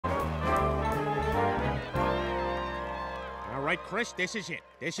right, Chris, this is it.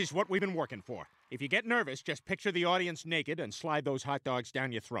 This is what we've been working for. If you get nervous, just picture the audience naked and slide those hot dogs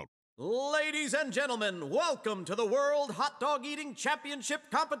down your throat. Ladies and gentlemen, welcome to the World Hot Dog Eating Championship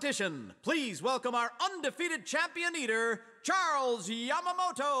Competition. Please welcome our undefeated champion eater, Charles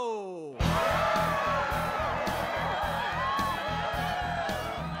Yamamoto.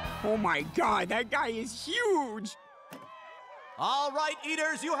 Oh my God, that guy is huge! All right,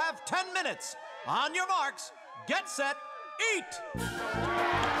 eaters, you have 10 minutes. On your marks, get set, eat!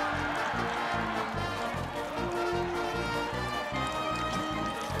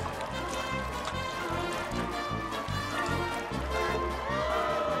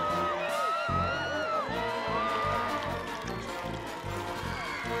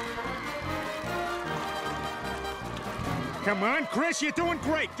 Come on, Chris, you're doing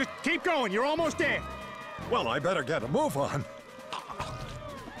great. Just keep going. You're almost there. Well, I better get a move on.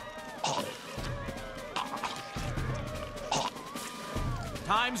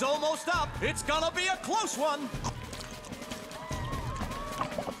 Time's almost up. It's gonna be a close one.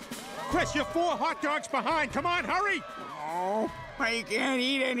 Chris, you're 4 hot dogs behind. Come on, hurry. Oh, I can't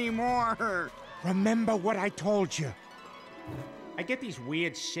eat anymore. Remember what I told you. I get these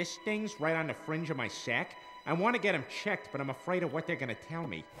weird cyst things right on the fringe of my sack. I want to get them checked, but I'm afraid of what they're going to tell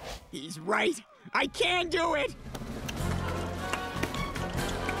me. He's right. I can do it.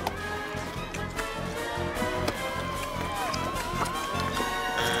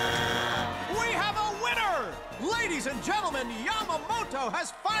 We have a winner! Ladies and gentlemen, Yamamoto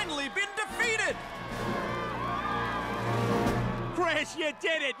has finally been defeated! Chris, you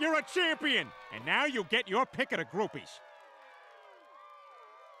did it! You're a champion! And now you'll get your pick of the groupies.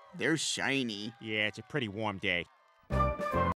 They're shiny. Yeah, it's a pretty warm day.